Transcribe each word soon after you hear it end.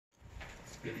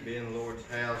Good to be in the Lord's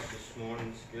house this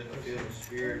morning. It's good to feel the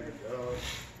Spirit of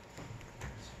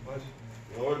God.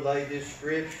 The Lord laid this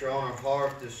scripture on our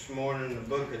heart this morning in the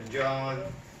book of John.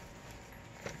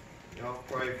 Y'all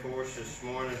pray for us this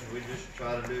morning as we just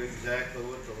try to do exactly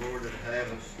what the Lord would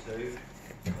have us to.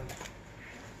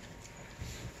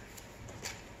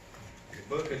 The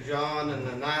book of John in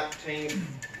the 19th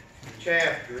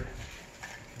chapter.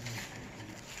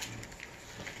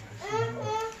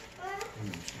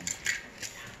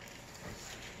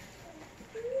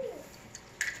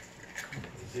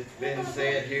 It's been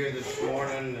said here this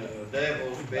morning, the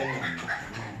devil's been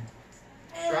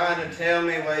trying to tell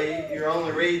me, well, you're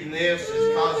only reading this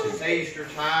because it's Easter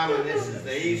time and this is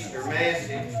the Easter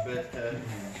message, but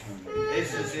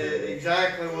this is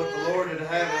exactly what the Lord would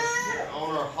have us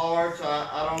on our hearts.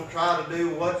 I don't try to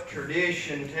do what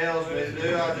tradition tells me to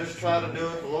do. I just try to do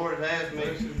what the Lord has me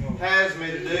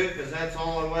to do, because that's the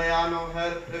only way I know how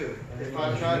to do it. If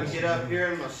I try to get up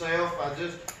here and myself, I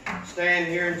just stand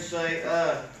here and say,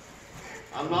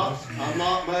 I'm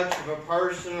not much of a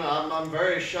person. I'm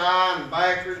very shy and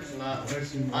backwards, and I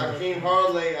can't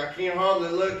hardly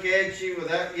look at you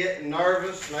without getting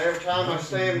nervous. And every time I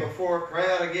stand before a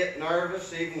crowd, I get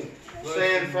nervous. Even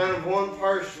stand in front of one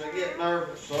person, I get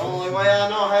nervous. So the only way I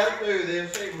know how to do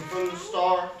this, even from the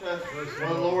start,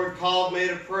 when the Lord called me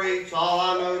to preach, all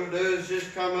I know to do is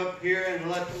just come up here and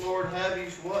let the Lord have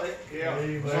His way. Yeah.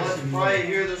 So let's pray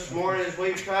here this morning as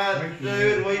we've tried to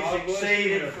do, and we've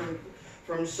succeeded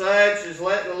from such as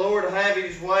letting the Lord have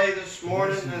His way this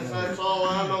morning, as that's all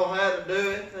I know how to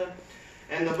do it.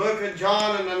 And the book of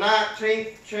John in the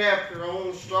 19th chapter, I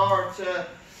want to start,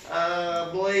 I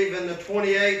believe, in the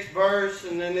 28th verse,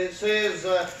 and then it says,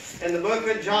 in the book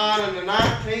of John in the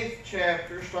 19th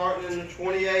chapter, starting in the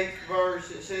 28th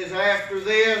verse, it says, after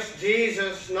this,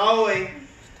 Jesus, knowing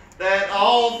that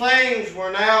all things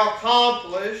were now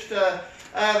accomplished,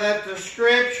 that the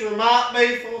scripture might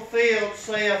be fulfilled,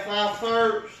 saith, I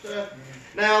thirst.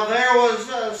 Now there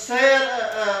was set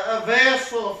a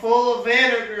vessel full of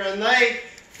vinegar, and they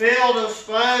filled a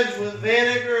sponge with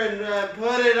vinegar and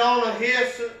put it on a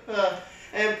hyssop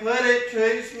and put it to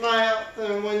his mouth.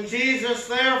 And when Jesus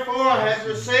therefore had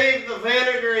received the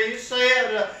vinegar, he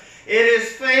said, it is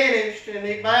finished. And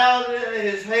he bowed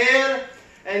his head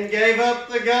and gave up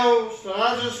the ghost. And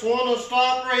I just want to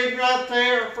stop reading right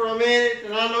there for a minute.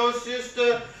 And I know it's just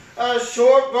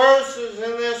short verses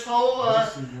in this whole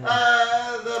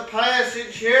the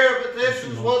passage here, but this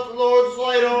is what the Lord's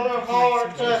laid on our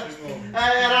heart. And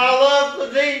I love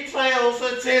the details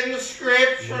that's in the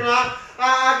Scripture. And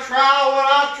I try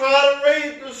to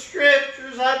read the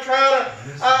Scriptures, I try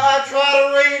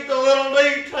to read the little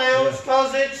details,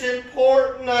 because it's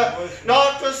important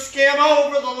not to skim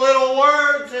over the little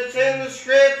words that's in the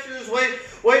Scriptures.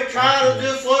 We try to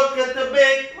just look at the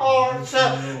big parts,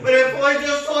 but if we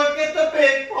just look at the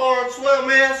big parts, we'll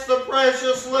miss the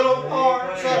precious little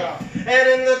parts. And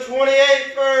in the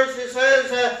 28th verse it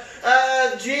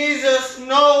says, Jesus,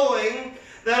 knowing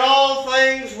that all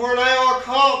things were now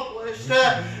accomplished,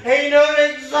 he knew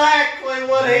exactly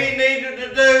what he needed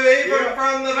to do, even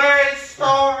from the very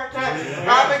start.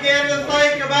 I began to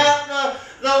think about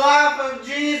the life of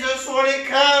Jesus when he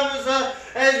comes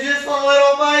as just a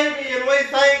little baby, and we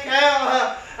think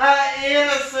how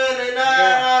innocent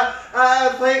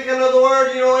and thinking of the word,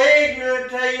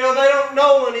 ignorant. They don't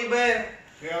know any better.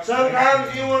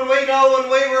 Sometimes, when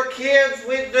we were kids,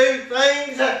 we'd do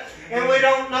things and we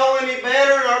don't know any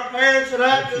better, and our parents would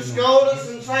have to scold us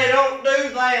and say, don't do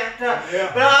that.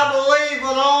 But I believe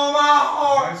with all my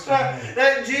heart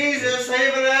that Jesus,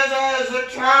 even as a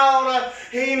child,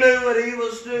 he knew what he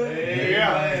was doing.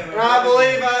 And I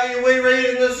believe we read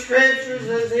in the Scriptures,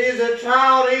 as he's a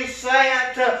child, he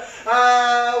sat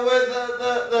with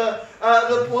the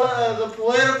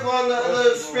political and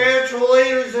the spiritual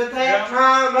leaders at that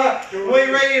time.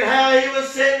 We read how he was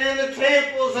sitting in the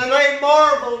temples and they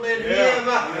marveled at him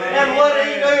and what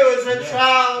he knew as a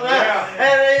child.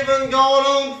 And even going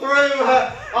on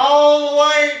through all the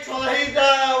way till he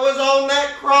was on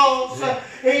that cross,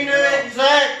 he knew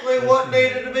exactly what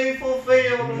needed to be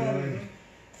fulfilled.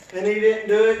 And he didn't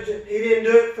do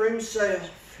it for himself.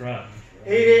 Right.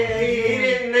 He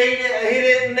didn't need it. He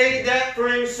didn't need that for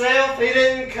himself. He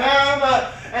didn't come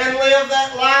and live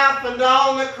that life and die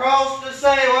on the cross to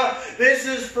say, well, this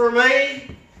is for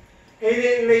me. He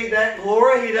didn't need that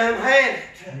glory. He done had it.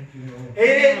 He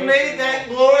didn't need that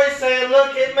glory saying,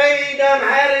 look at me, he done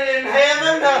had it in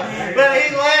heaven. But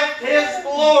he left his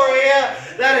glory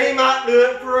that he might do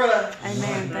it for us.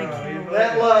 Amen. Thank you.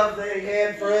 That love that he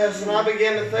had for us. And I I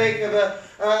began to think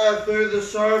of through the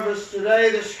service today,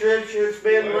 the scripture that's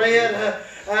been read,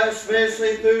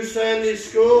 especially through Sunday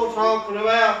school, talking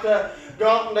about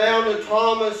dropping down to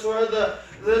Thomas, where the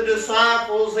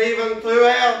disciples, even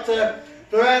throughout the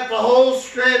whole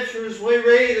scriptures we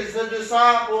read as the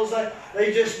disciples,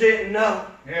 they just didn't know.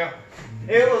 Yeah.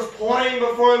 It was plain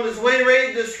before them. As we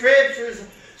read the scriptures,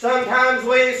 sometimes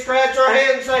we scratch our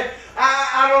head and say,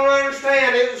 I don't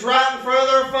understand. It was right in front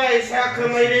of their face. How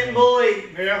come they didn't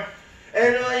believe? Yeah.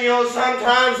 And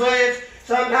sometimes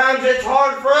it's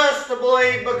hard for us to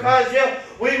believe because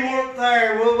we weren't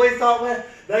there. Well, we thought, well,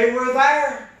 they were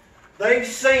there. They've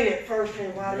seen it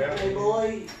firsthand. Why didn't they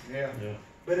believe? Yeah.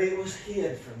 But it was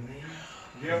hid from them.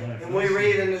 Yep. And we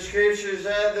read in the scriptures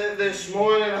this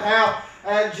morning how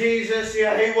Jesus,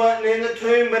 he wasn't in the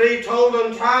tomb, but he told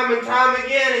them time and time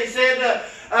again. He said,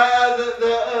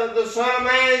 the Son of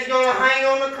Man is going to hang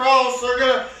on the cross. They're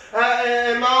going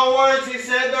to, in my words, he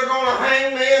said, they're going to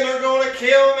hang me and they're going to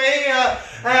kill me, and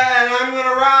I'm going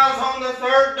to rise on the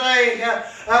third day.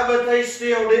 But they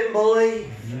still didn't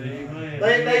believe.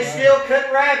 They still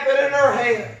couldn't wrap it in their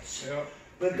heads. Yep.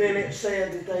 But then it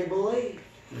said that they believed.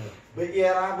 But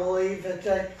yet I believe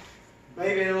that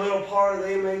maybe a little part of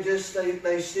them,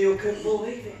 they still couldn't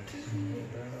believe it.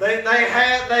 They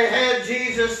had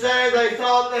Jesus there. They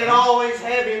thought they'd always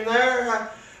have him there.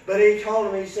 But he told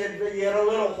them, he said, but yet a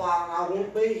little while I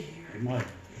won't be here.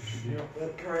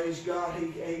 But praise God,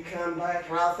 he come back.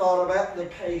 And I thought about the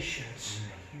patience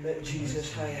that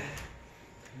Jesus had.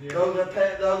 Though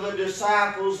the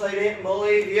disciples, they didn't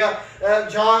believe.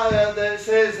 John, that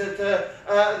says that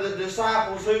the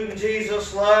disciples whom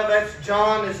Jesus loved, that's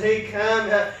John, as he come,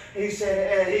 he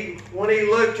said, when he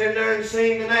looked in there and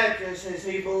seen the necklace, as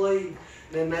he believed,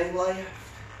 then they left,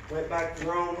 went back to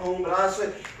their own home. But I was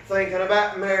thinking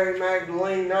about Mary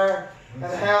Magdalene there, and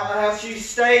how she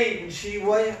stayed and she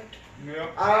wept.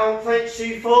 Yep. I don't think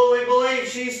she fully believed.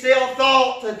 She still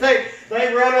thought that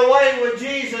they run away with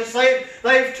Jesus.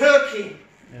 They've took him.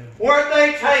 Yeah. Where'd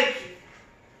they take him?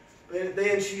 But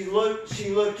then she looked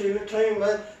in the tomb.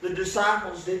 But the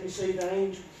disciples didn't see the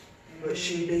angel, but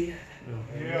she did.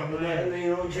 Yeah.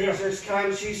 And Jesus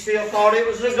came. She still thought it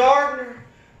was the gardener,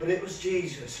 but it was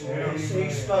Jesus. And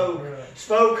he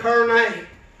spoke her name.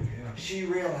 She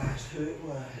realized who it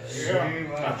was.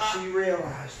 Yeah. She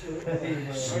realized who it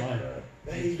was.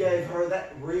 But he gave her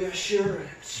that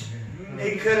reassurance.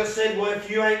 He could have said, well, if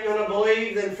you ain't going to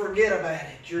believe, then forget about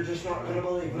it. You're just not going to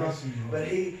believe. No. But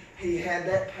he had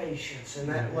that patience and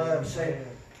that love, saying,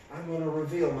 I'm going to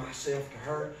reveal myself to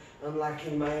her, unlike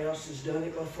anybody else has done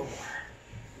it before.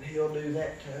 And he'll do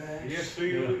that to us. Yes,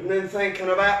 he will. And then thinking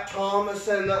about Thomas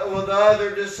and with the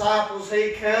other disciples,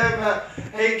 he come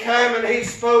and he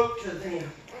spoke to them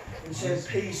and said,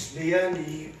 peace be unto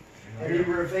you. And he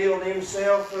revealed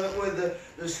himself with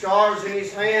the scars in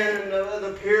his hand and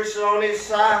the piercing on his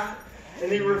side.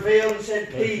 And he revealed and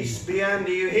said, peace be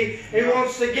unto you. He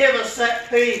wants to give us that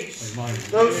peace.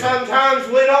 Though sometimes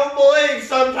we don't believe.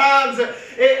 Sometimes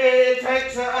it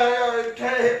takes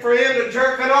for him to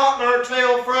jerk a knot in our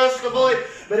tail for us to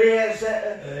believe. But he has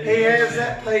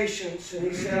that patience. And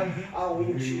he said, I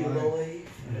want you to believe.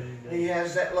 And he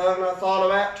has that love. And I thought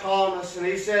about Thomas. And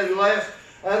he said, unless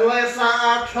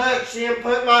I touch him,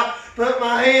 put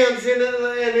my hands in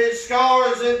his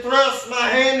scars and thrust my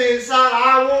hand inside,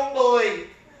 I won't believe.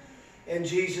 And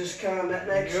Jesus came that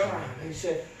next time. He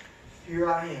said, here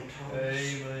I am,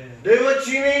 Thomas. Amen. Do what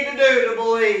you need to do to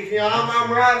believe.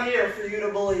 I'm right here for you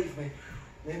to believe me.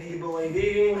 Then he believed. He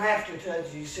didn't even have to touch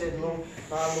it. He said,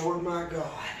 Lord, my God.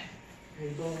 He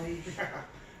believed.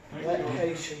 That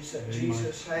patience that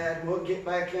Jesus had. And we'll get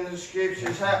back into the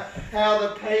scriptures. How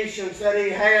the patience that he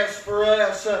has for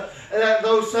us.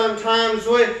 Though sometimes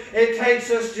it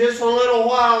takes us just a little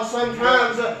while.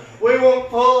 Sometimes we won't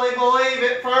fully believe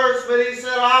it first. But he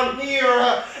said, I'm here.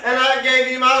 And I gave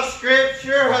you my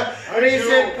scripture. And he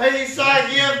said, peace I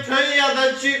give to you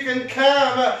that you can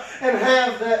come and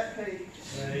have that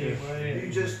peace. Amen. You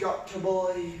just got to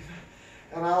believe.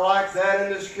 And I like that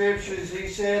in the scriptures. He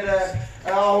said,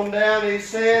 on down, he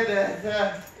said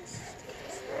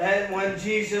that when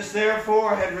Jesus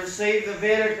therefore had received the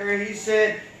vinegar, he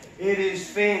said, it is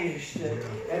finished.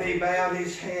 And he bowed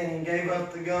his head and gave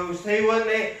up the ghost.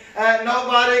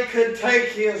 Nobody could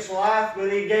take his life,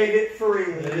 but he gave it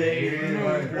freely.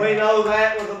 Amen. We know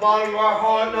that with the bottom of our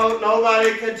heart.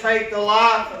 Nobody could take the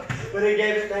life, but he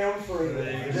gave it down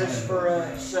freely, just for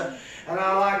us. And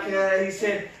I like he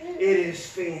said, it is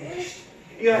finished.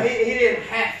 He didn't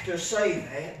have to say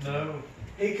that. No.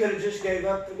 He could have just gave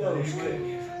up the ghost, couldn't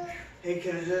he? He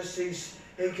could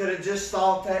have just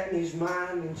thought that in his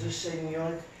mind and just said,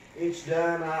 it's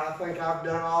done. I think I've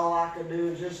done all I could do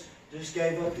and just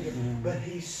gave up to Him. But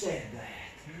He said that.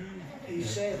 He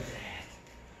said that.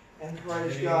 And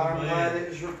praise God, I'm glad it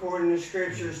was recorded in the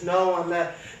Scriptures, knowing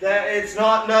that it's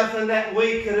not nothing that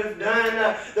we could have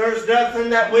done. There's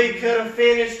nothing that we could have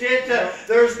finished it.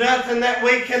 There's nothing that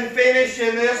we can finish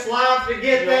in this life to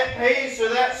get that peace or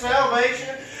that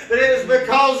salvation. But it is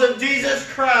because of Jesus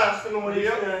Christ and what He's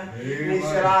done. And He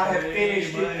said, I have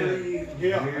finished it for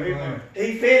you.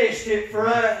 He finished it for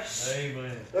us.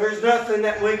 Amen. There's nothing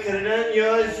that we could have done. You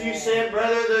know, as you said,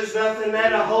 brother, there's nothing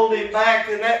that'll hold Him back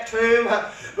in that tomb.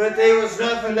 But there was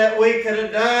nothing that we could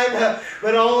have done.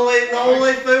 But only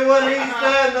through what He's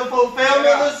done, the fulfillment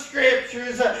of the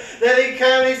Scriptures, that He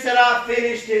came. He said, I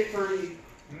finished it for you.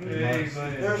 Amen.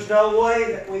 There's no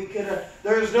way that we could have.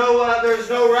 There's no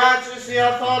righteousness.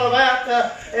 I thought about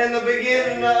in the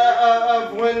beginning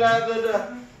of when at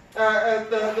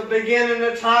the beginning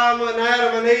of time when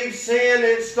Adam and Eve sinned,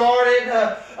 it started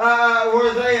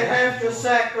where they have to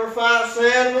sacrifice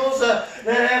animals.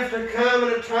 They have to come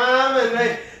at a time, and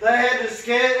they had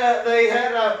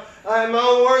to in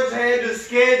my words, they had to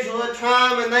schedule a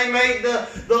time, and they made the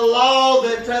law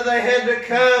that they had to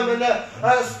come and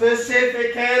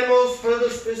specific animals for the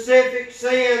specific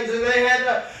sins, and they had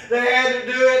to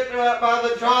do it by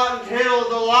the jot and tittle of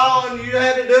the law, and you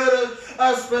had to do it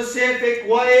a specific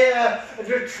way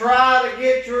to try to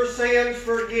get your sins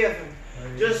forgiven.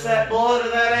 Just that blood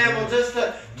of that animal,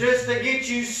 just to get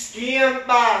you skimmed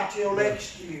by till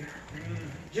next year.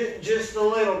 Just a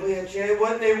little bit. It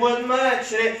wasn't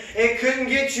much. It couldn't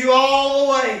get you all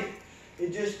the way.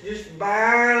 It just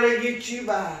barely gets you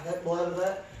by, that blood of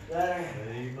that animal.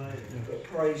 Amen. But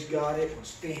praise God, it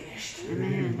was finished.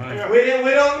 Amen.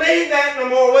 We don't need that no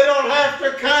more. We don't have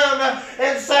to come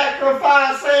and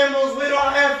sacrifice animals. We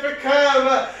don't have to come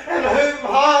and hoop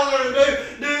and holler and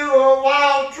do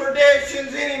wild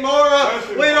traditions anymore.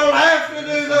 We don't have to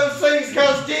do those things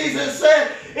because Jesus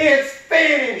said it's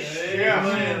finished.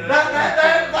 Amen.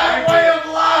 That way of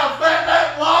life,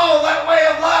 that law, that way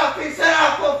of life, He said,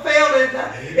 I fulfilled it.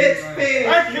 It's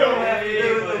finished. You don't have to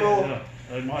do it no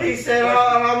more. He said,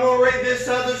 I'm going to read this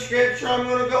other scripture. I'm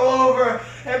going to go over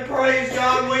and praise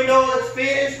God. We know it's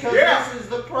finished because this is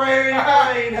the prayer He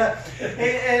prayed.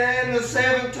 And in the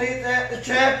 17th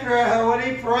chapter, when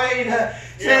He prayed,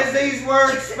 says these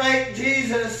words spake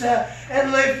Jesus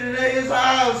and lifted His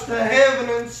eyes to heaven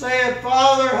and said,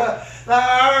 Father, Thy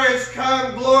hour is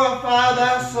come, glorify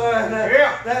Thy Son,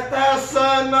 that Thy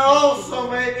Son also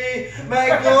may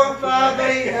glorify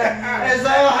Thee, as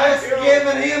Thou hast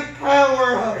given Him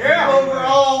power over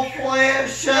all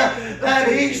flesh, that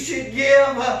He should give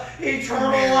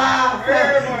eternal life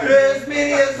to as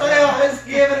many as Thou hast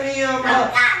given Him.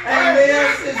 And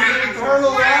this is the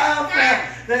eternal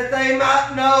life, that they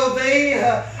might know Thee,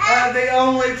 the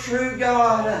only true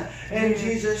God, and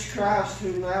Jesus Christ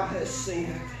whom Thou hast sent.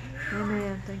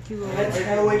 Amen. Thank you, Lord. That's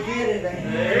how we get it.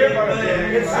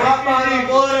 It's not by the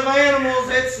blood of animals.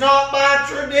 It's not by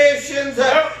traditions.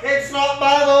 It's not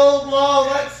by the old law.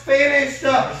 That's finished.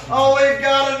 All we've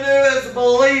got to do is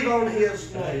believe on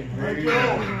His name.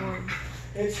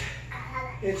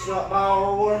 It's not by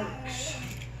our works.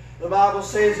 The Bible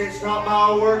says it's not by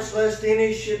our works lest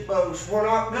any should boast. We're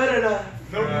not good enough.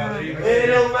 It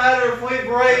don't matter if we've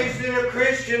raised in a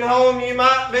Christian home. You might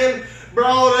have been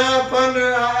brought up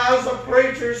as a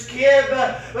preacher's kid,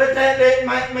 but that didn't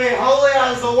make me holy.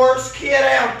 I was the worst kid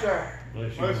out there.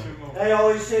 They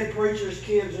always said preachers'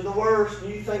 kids are the worst,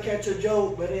 and you think that's a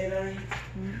joke, but it ain't.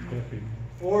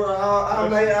 Or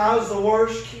I was the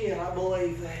worst kid. I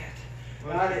believe that.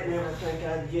 I didn't ever think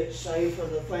I'd get saved for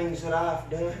the things that I've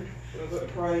done. But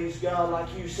praise God, like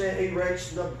you said, He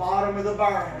reached the bottom of the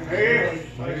barrel.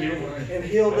 And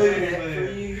He'll do that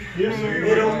for you.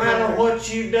 It don't matter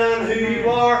what you've done, who you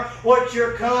are, what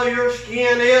your color, your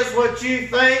skin is, what you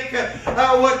think,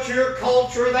 what your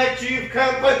culture that you've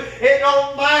come from. It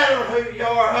don't matter who you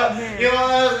are. You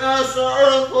know, us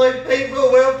earthly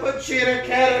people will put you in a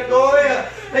category.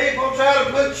 People try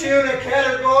to put you in a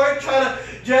category, try to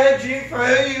judge you for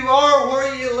who you are,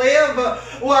 where you live,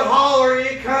 what holler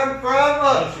you come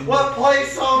from, what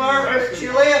place on earth that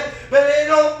you live. But it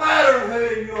don't matter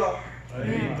who you are.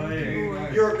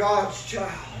 Amen. You're God's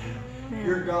child.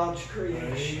 You're God's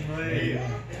creation.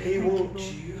 And He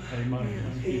wants you.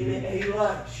 He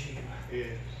loves you.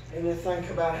 And to think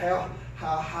about how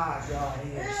high God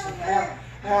is. And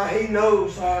how He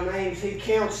knows our names. He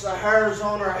counts the hairs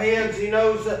on our heads. He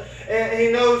knows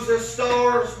the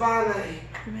stars by name.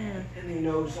 Amen. And He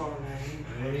knows our name.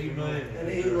 Amen. And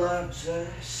He loves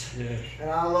us. And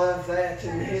I love that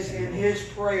in His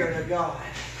prayer to God.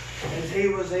 as he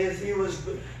was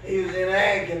in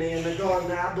agony in the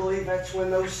garden. I believe that's when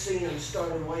those sins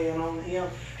started weighing on him.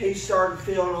 He started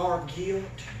feeling our guilt.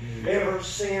 Every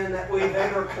sin that we've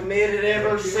ever committed,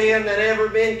 every sin that ever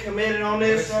been committed on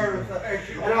this earth.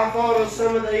 And I thought of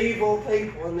some of the evil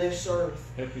people in this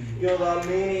earth. You know, the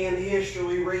many in history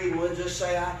we read will just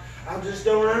say, I just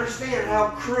don't understand how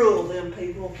cruel them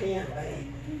people can be.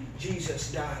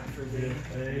 Jesus died for them.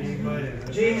 Amen.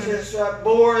 Jesus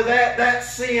bore that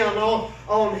sin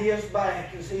on his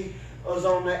back as he was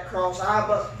on that cross.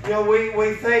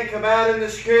 We think about in the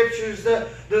scriptures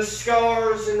the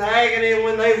scars and the agony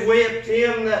when they whipped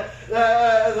him,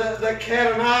 the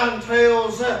cat o' nine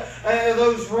tails,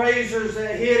 those razors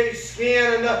that hit his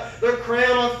skin, and the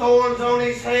crown of thorns on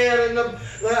his head, and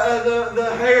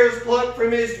the hairs plucked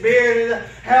from his beard, and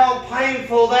how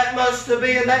painful that must have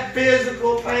been, that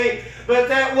physical pain. But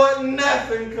that wasn't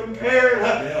nothing compared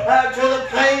to the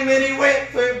pain that he went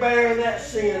through bearing that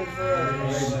sin for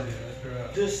us.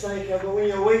 Just think of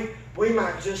it. We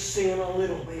might just sin a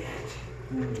little bit.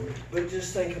 But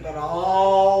just think about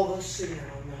all the sin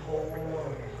on the whole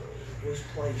world was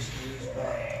placed on his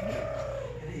back.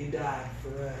 And he died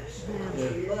for us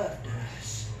because he loved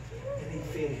us. And he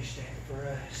finished that for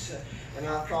us. And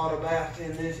I thought about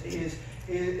in this his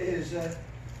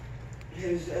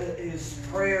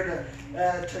prayer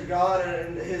to God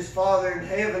and his Father in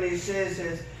heaven. He says,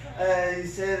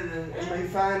 and we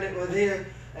find it with him.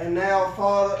 And now,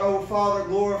 Father, O Father,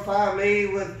 glorify me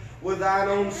with thine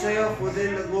own self,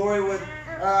 within the glory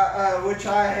which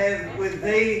I had with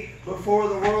thee before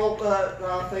the world.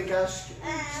 I think I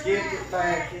skipped it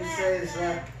back. It says,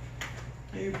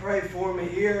 you pray for me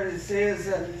here. It says,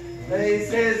 and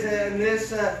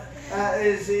this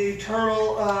is the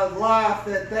eternal life,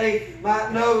 that they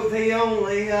might know thee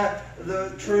only,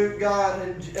 the true God,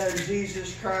 and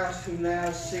Jesus Christ whom thou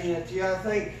hast sent. Yeah,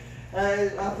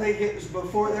 I think it was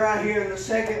before, right here in the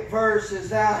second verse, as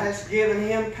thou hast given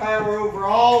him power over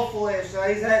all flesh. So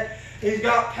he's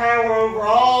got power over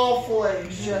all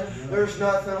flesh. There's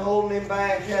nothing holding him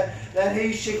back. That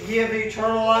he should give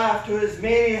eternal life to as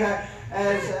many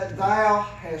as thou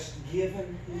hast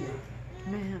given him.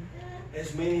 Amen.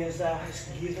 As many as thou hast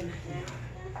given him.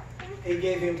 He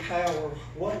gave him power,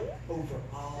 what? Over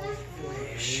all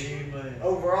flesh. Amen.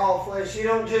 Over all flesh. You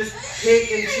don't just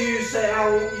pick and choose, say, I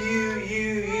want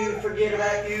you, forget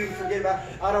about you, forget about,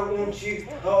 I don't want you.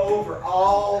 Over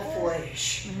all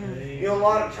flesh. You know, a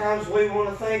lot of times we want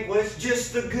to think, well, it's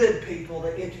just the good people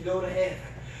that get to go to heaven.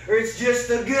 Or it's just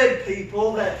the good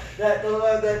people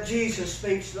that Jesus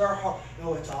speaks to their heart.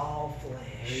 No, it's all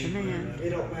flesh. Amen. It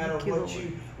don't matter Thank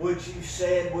you, what you've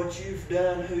said, what you've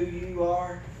done, who you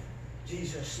are.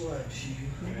 Jesus loves you.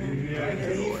 Amen.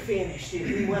 And he finished it.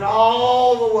 He went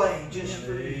all the way just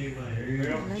for you.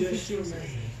 Amen. Just for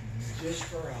me. Just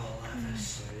for all of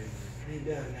us. And he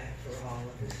done that for all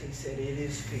of us. He said it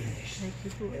is finished. Thank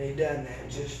you, Lord. And he done that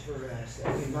just for us,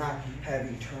 that we might have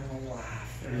eternal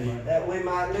life. Amen. That we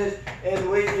might live. And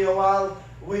while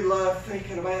we love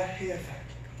thinking about heaven.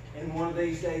 And one of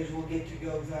these days we'll get to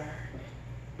go there.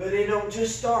 But it don't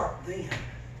just start then.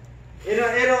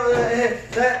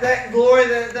 That glory,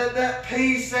 that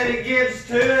peace that he gives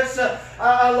to us.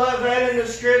 I love that in the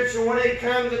scripture. When he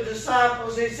come to the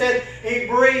disciples, he said he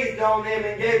breathed on them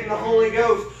and gave them the Holy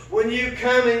Ghost. When you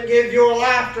come and give your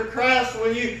life to Christ,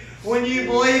 when you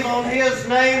believe on his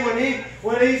name,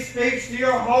 when he speaks to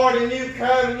your heart and you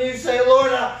come and you say,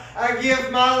 Lord, I give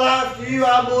my life to you.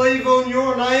 I believe on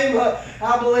your name.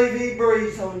 I believe he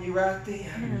breathes on you right then.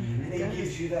 And he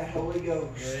gives you that Holy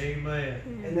Ghost. Amen.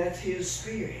 And that's his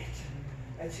Spirit.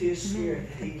 That's his Spirit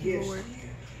that he gives to you.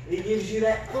 He gives you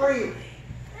that freely.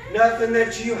 Nothing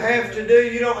that you have to do.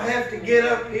 You don't have to get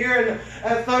up here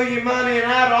and throw your money in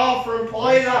an offering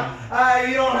plate.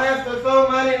 You don't have to throw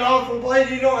money in an offering plate.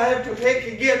 You don't have to pick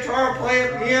a guitar, play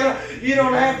a piano. You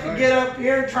don't have to get up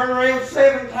here and turn around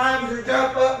 7 times or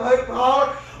jump up and hoop and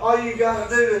holler. All you got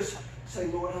to do is say,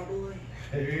 Lord, I believe.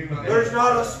 Amen. There's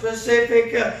not a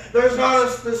specific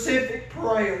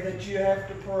prayer that you have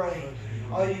to pray.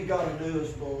 All you got to do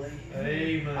is believe.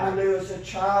 Amen. I knew as a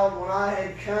child when I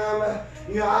had come,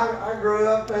 I grew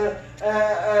up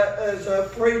as a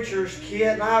preacher's kid,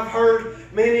 and I've heard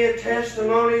many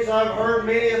testimonies. I've heard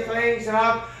many things, and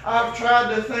I've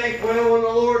tried to think, well, when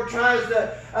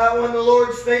the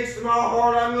Lord speaks to my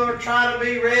heart, I'm going to try to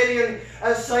be ready and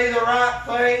say the right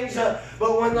things.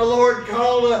 But when the Lord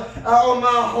called on my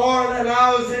heart, and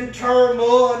I was in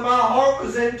turmoil, and my heart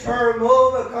was in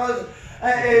turmoil because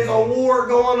There's a war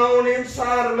going on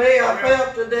inside of me. I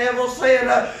felt the devil saying,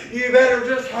 you better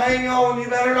just hang on. You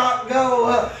better not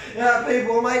go.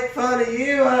 People make fun of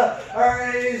you.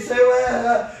 Or you say,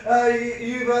 well,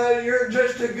 you're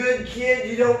just a good kid.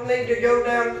 You don't need to go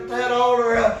down to that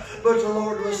altar. But the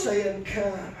Lord was saying,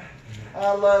 come.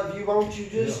 I love you. Won't you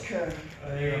just come?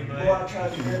 Amen. Boy, I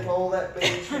tried to grip all that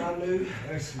bench, and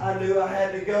I knew I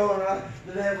had to go. And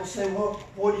the devil said, well,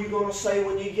 what are you going to say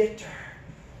when you get there?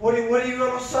 What are you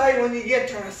going to say when you get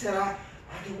there? I said, I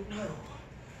don't know.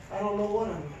 I don't know what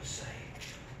I'm going to say.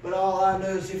 But all I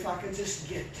know is if I could just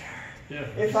get there. Yeah.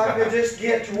 If I could just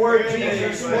get to where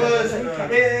Jesus was.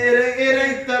 It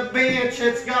ain't the bench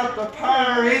that's got the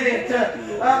power in it.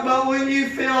 But when you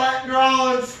feel that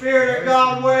drawing Spirit of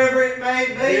God, wherever it may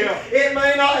be, it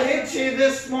may not hit you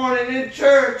this morning in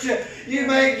church. You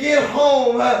may get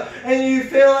home and you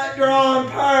feel that drawing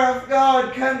power of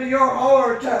God come to your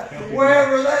heart.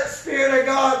 Wherever that Spirit of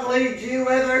God leads you,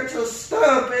 whether it's a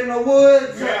stump in the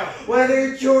woods, whether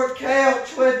it's your couch,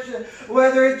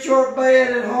 whether it's your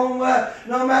bed at home,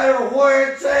 no matter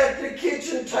where it's at, the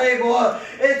kitchen table,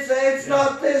 it's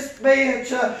not this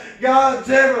bench. God's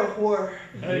everywhere.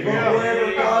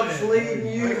 Wherever God's leading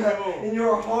you in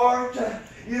your heart,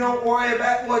 you don't worry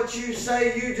about what you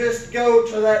say. You just go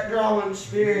to that drawing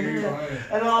Spirit.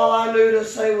 And all I knew to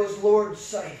say was, Lord,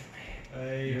 save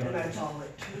me. And that's all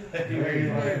it took.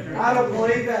 I don't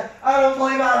believe that. I don't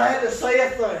believe I had to say a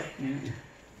thing.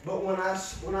 But when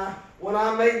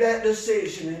I made that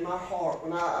decision in my heart,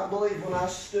 I believe when I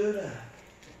stood up,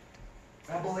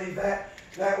 I believe that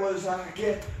was, I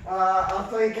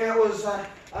think that was, I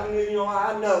know,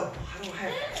 I don't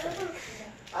have to.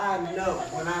 I know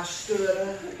when I stood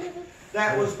up,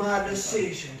 that was my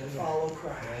decision to follow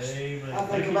Christ. Amen. I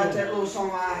think about that little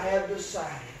song, I have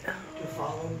decided to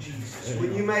follow Jesus.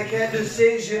 When you make that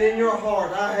decision in your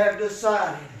heart, I have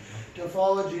decided to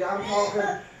follow Jesus. I'm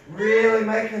talking really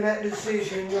making that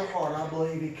decision in your heart. I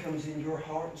believe He comes in your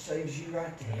heart and saves you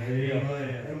right there.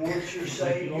 Amen. And once you're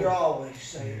saved, you're always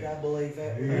saved. I believe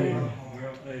that with my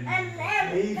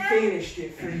heart. He finished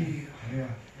it for you.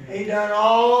 He done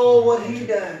all what He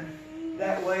done.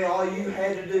 That way all you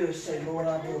had to do is say, Lord,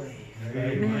 I believe.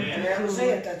 Amen. And that was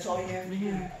it. That's all you have to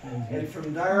do. And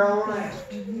from there on out,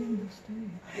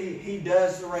 He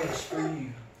does the rest for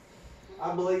you.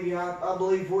 I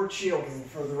believe we're children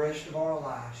for the rest of our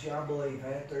lives. I believe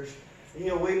that.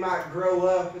 We might grow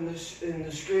up in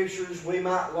the Scriptures. We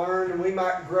might learn and we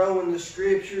might grow in the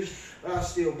Scriptures. But I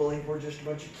still believe we're just a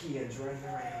bunch of kids running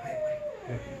around.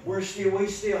 We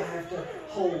still have to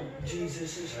hold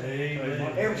Jesus'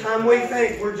 hand. Every time we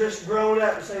think we're just grown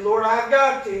up and say, Lord, I've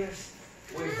got this,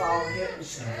 we fall and hit and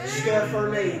scuff our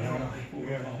knee, don't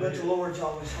we? But the Lord's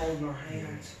always holding our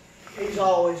hands. He's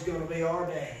always going to be our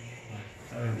daddy.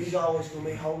 He's always going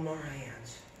to be holding our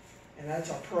hands. And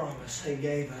that's a promise He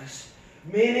gave us.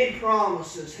 Many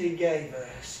promises He gave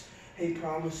us. He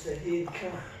promised that He'd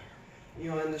come.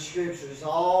 In the Scriptures,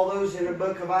 all those in the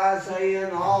book of Isaiah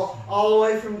and all the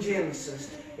way from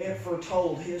Genesis, it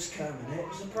foretold His coming. It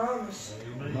was a promise.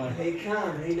 He come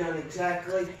and He done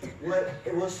exactly what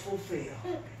it was fulfilled.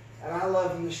 And I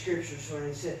love in the Scriptures when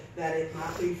He said that it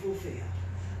might be fulfilled.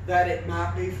 That it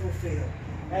might be fulfilled.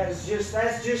 That's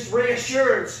just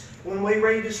reassurance when we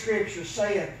read the Scriptures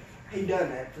saying He done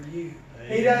that for you.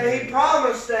 He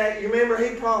promised that. You remember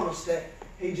He promised that.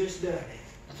 He just done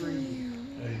it for you.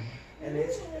 And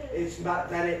it's about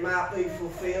that it might be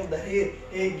fulfilled, that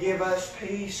He'd give us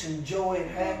peace and joy and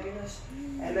happiness.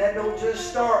 And that don't just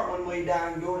start when we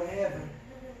die and go to heaven.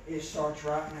 It starts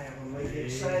right now. When we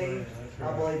get saved,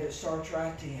 I believe it starts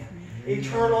right then.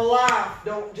 Eternal life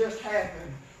don't just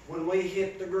happen when we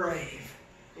hit the grave.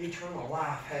 Eternal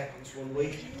life happens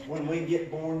when we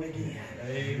get born again.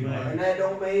 Amen. And that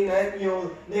don't mean that,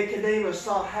 Nicodemus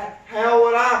thought, how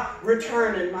would I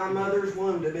return in my mother's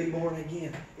womb to be born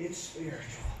again? It's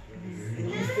spiritual.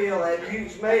 And you feel that.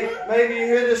 Maybe you're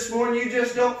here this morning, you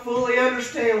just don't fully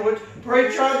understand what,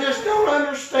 preacher, I just don't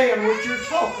understand what you're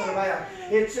talking about.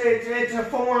 It's a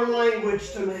foreign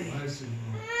language to me.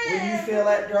 When you feel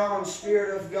that drawing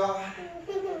Spirit of God,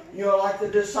 like the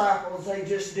disciples, they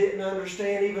just didn't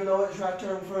understand, even though it's right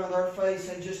there in front of their face,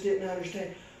 they just didn't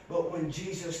understand. But when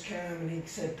Jesus came and He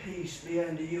said, peace be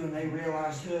unto you, and they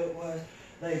realized who it was,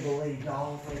 they believed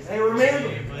all things. They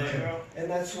remembered. And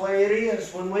that's the way it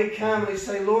is. When we come and we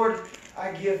say, Lord,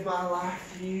 I give my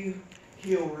life to you,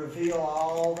 He'll reveal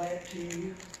all that to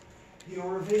you. He'll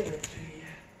reveal it to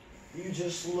you. You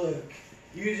just look.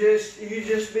 You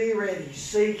just be ready.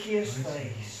 Seek His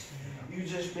face. You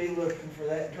just be looking for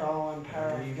that drawing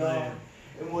power of God.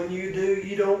 And when you do,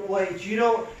 you don't wait. You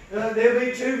don't. There'll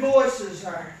be two voices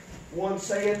there. One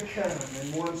saying come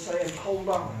and one saying hold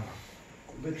on.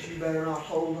 But you better not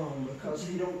hold on, because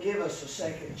He don't give us a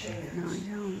second chance. No, He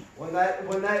don't.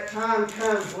 When that time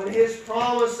comes, when His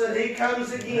promise that He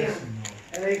comes again,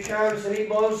 and He comes and He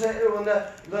blows it, when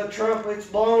the trumpet's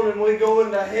blown and we go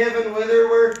into heaven, whether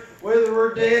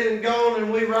we're dead and gone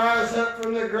and we rise up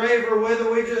from the grave, or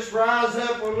whether we just rise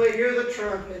up when we hear the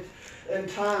trumpet, and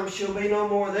time shall be no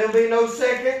more. There'll be no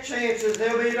second chances.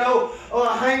 There'll be no,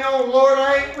 oh, hang on, Lord,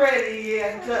 I ain't ready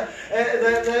yet.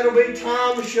 That'll be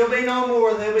time shall be no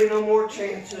more. There'll be no more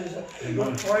chances.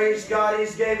 But praise God,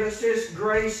 He's gave us this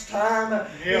grace time.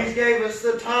 He's gave us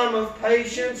the time of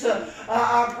patience.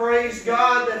 I praise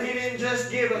God that He didn't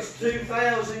just give us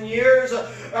 2,000 years.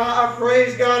 I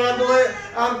praise God.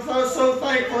 I'm so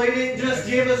thankful He didn't just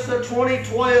give us the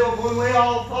 2012 when we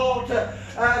all thought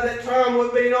that time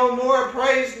would be no more.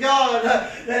 Praise God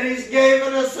that He's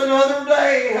given us another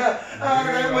day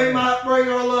that we might bring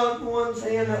our loved ones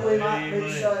in, that we might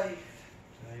be saved.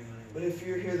 But if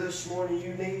you're here this morning,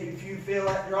 if you feel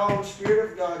that drawing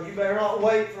Spirit of God, you better not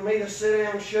wait for me to sit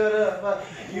down and shut up.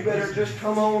 You better just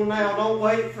come on now. Don't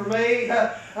wait for me.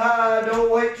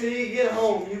 Don't wait till you get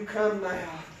home. You come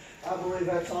now. I believe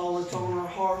that's all that's on our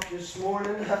heart this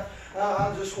morning.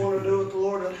 I just want to do what the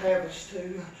Lord would have us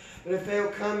to. But if they'll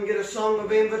come and get a song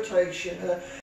of invitation,